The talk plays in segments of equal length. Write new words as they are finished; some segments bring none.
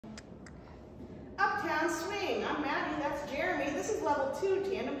I'm Maddie, that's Jeremy. This is level 2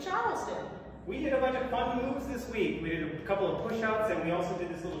 Tandem Charleston. We did a bunch of fun moves this week. We did a couple of push-outs and we also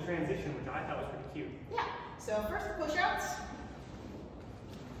did this little transition, which I thought was pretty cute. Yeah, so first the push-outs.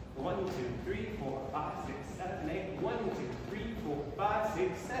 1, 2, 3, 4, 5, 6, 7, 8. 1, 2, 3, 4, 5,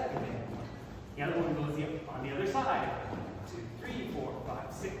 6, 7, 8. The other one goes on the other side. 1, 2, 3, 4,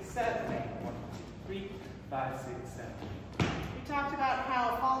 5, 6, 7, 8. 1, 2, 3, 5, 6, 7. We talked about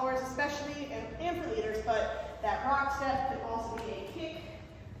how followers, especially, and for leaders, but that rock step could also be a kick.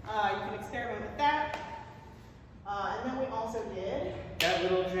 You can experiment with that. And then we also did that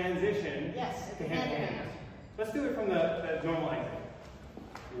little transition. Yes, to hand to hand. Let's do it from the normal exit.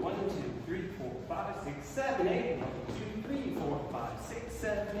 1, 2, 3, 4, 5, 6, 7, 8. 1, 2, 3, 4, 5, 6,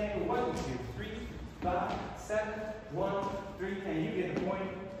 7, 8. 1, 2, 3, 5, 7, 1, 3, and you get the point.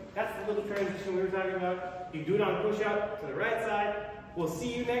 That's the little transition we were talking about. You do it on push-up to the right side. We'll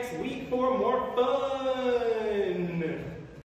see you next week for more fun.